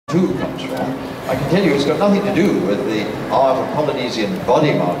comes from. I can tell you it's got nothing to do with the art of Polynesian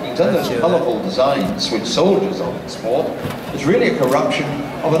body markings and those colourful designs which soldiers often sport. It's really a corruption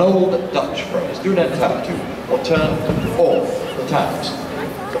of an old Dutch phrase, do not tap to, or turn off the taps.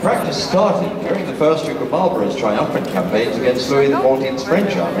 The practice started during the first Duke of Marlborough's triumphant campaigns against Louis XIV's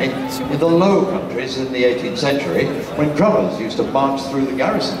French army in the Low Countries in the 18th century, when drummers used to march through the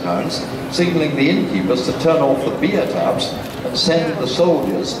garrison towns, signalling the innkeepers to turn off the beer taps and send the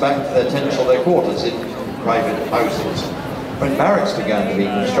soldiers back to their tents or their quarters in private houses. When barracks began to be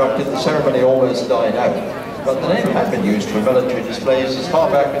constructed, the ceremony almost died out, but the name had been used for military displays as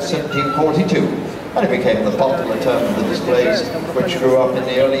far back as 1742, and it became the popular term for the displays which grew up in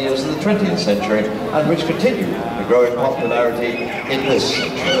the early years of the 20th century and which continue to grow in popularity in this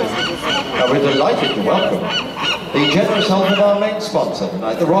century. Now we're delighted to welcome the generous help of our main sponsor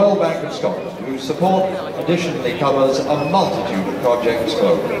tonight, the Royal Bank of Scotland, whose support additionally covers a multitude of projects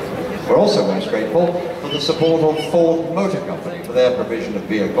globally. We're also most grateful for the support of Ford Motor Company for their provision of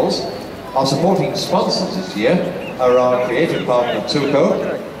vehicles. Our supporting sponsors this year are our creative partner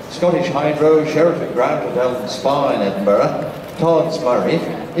Tsuko, Scottish Hydro, Sheraton Grand Hotel and Spa in Edinburgh, Todd's Murray,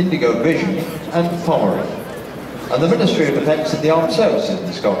 Indigo Vision and Pomeroy. And the Ministry of Defence and the Armed Services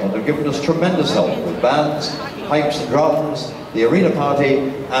in Scotland have given us tremendous help with bands, pipes and drums, the arena party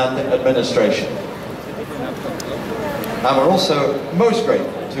and administration. And we're also most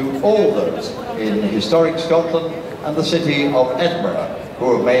grateful to all those in historic Scotland and the city of Edinburgh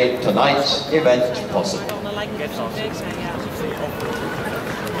who have made tonight's event possible.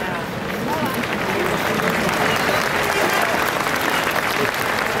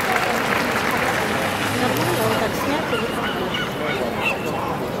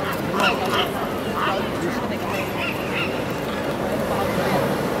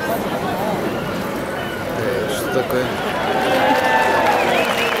 Что такое?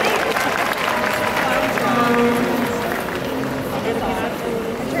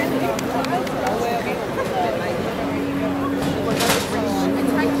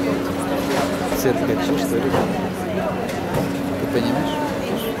 Цвет хочу, что ли? Ты понимаешь?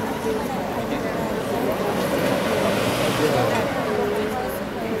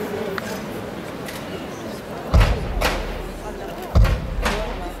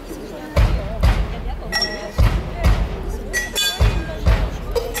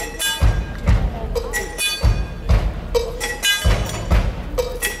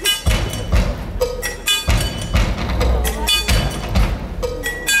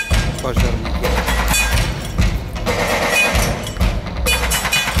 Пожарники.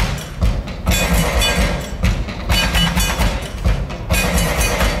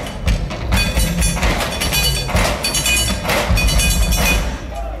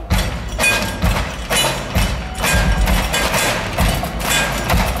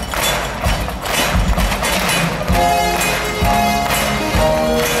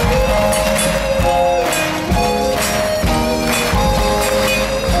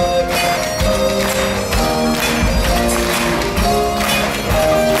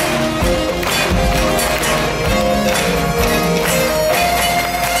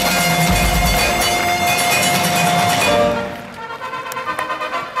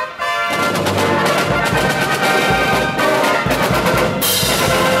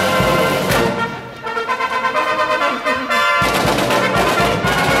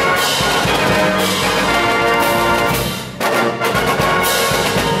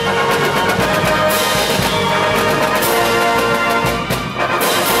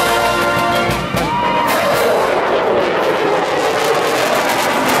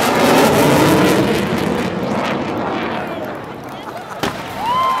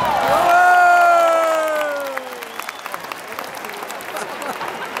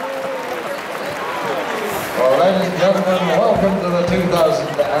 Well, ladies and gentlemen, welcome to the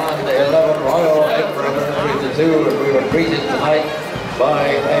 2011 Royal Edinburgh Military Tattoo, and we were greeted tonight by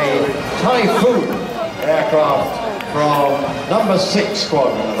a Typhoon aircraft from number 6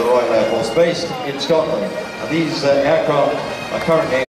 Squadron of the Royal Air Force, based in Scotland. And these aircraft are currently